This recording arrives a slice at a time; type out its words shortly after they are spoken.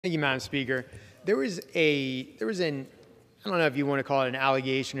Thank you, Madam Speaker. There was an, I don't know if you want to call it an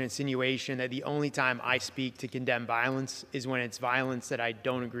allegation or insinuation that the only time I speak to condemn violence is when it's violence that I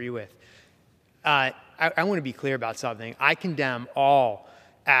don't agree with. I want to be clear about something. I condemn all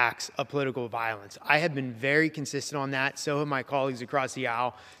acts of political violence. I have been very consistent on that. So have my colleagues across the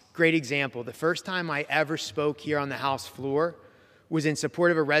aisle. Great example. The first time I ever spoke here on the House floor was in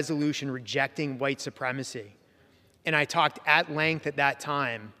support of a resolution rejecting white supremacy. And I talked at length at that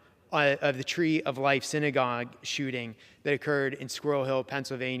time of the Tree of Life synagogue shooting that occurred in Squirrel Hill,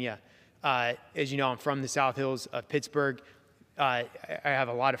 Pennsylvania. As you know, I'm from the South Hills of Pittsburgh. I have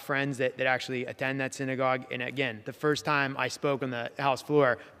a lot of friends that actually attend that synagogue. And again, the first time I spoke on the House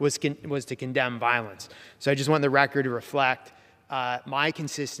floor was to condemn violence. So I just want the record to reflect my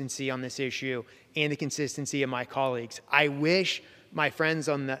consistency on this issue and the consistency of my colleagues. I wish my friends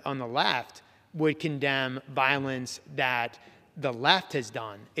on the left would condemn violence that the left has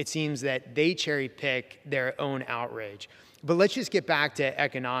done. It seems that they cherry pick their own outrage. But let's just get back to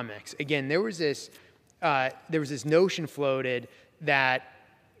economics. Again, there was this notion floated that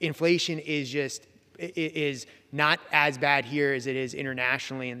inflation is not as bad here as it is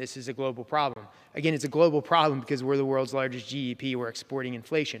internationally, and this is a global problem. Again, it's a global problem because we're the world's largest GDP. We're exporting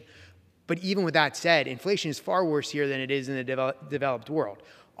inflation. But even with that said, inflation is far worse here than it is in the developed world.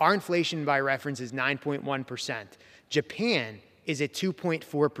 Our inflation by reference is 9.1%. Japan is at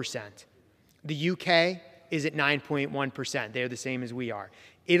 2.4%. The UK is at 9.1%. They're the same as we are.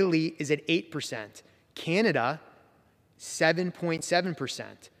 Italy is at 8%. Canada, 7.7%.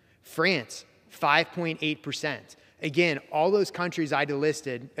 France, 5.8%. Again, all those countries I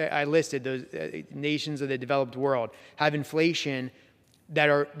listed, those nations of the developed world, have inflation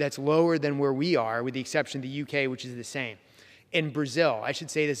that's lower than where we are, with the exception of the UK, which is the same. In Brazil, I should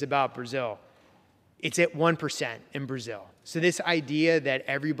say this about Brazil, it's at 1% in Brazil. So this idea that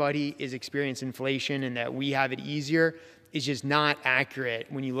everybody is experiencing inflation and that we have it easier is just not accurate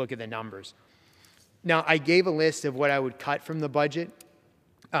when you look at the numbers. Now, I gave a list of what I would cut from the budget.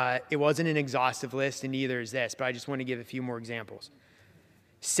 It wasn't an exhaustive list, and neither is this, but I just want to give a few more examples.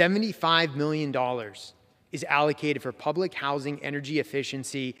 $75 million is allocated for public housing, energy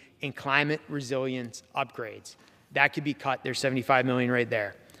efficiency, and climate resilience upgrades. That could be cut. There's $75 million right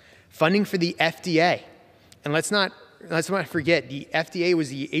there. Funding for the FDA. And let's not forget, the FDA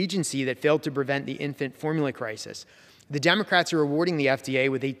was the agency that failed to prevent the infant formula crisis. The Democrats are awarding the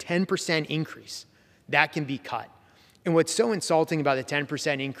FDA with a 10% increase. That can be cut. And what's so insulting about the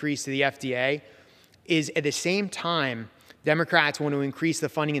 10% increase to the FDA is at the same time, Democrats want to increase the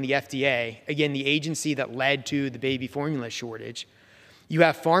funding in the FDA, again, the agency that led to the baby formula shortage. You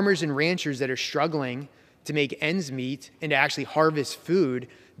have farmers and ranchers that are struggling to make ends meet and to actually harvest food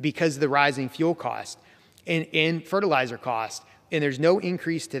because of the rising fuel cost and fertilizer cost, and there's no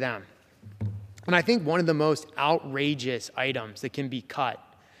increase to them. And I think one of the most outrageous items that can be cut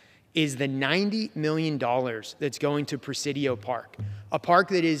is the $90 million that's going to Presidio Park, a park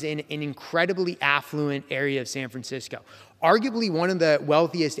that is in an incredibly affluent area of San Francisco, arguably one of the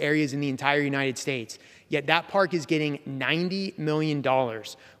wealthiest areas in the entire United States. Yet that park is getting $90 million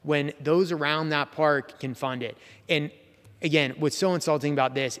when those around that park can fund it. And again, what's so insulting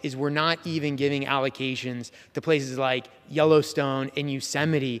about this is we're not even giving allocations to places like Yellowstone and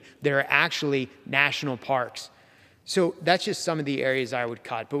Yosemite that are actually national parks. So that's just some of the areas I would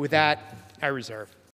cut. But with that, I reserve.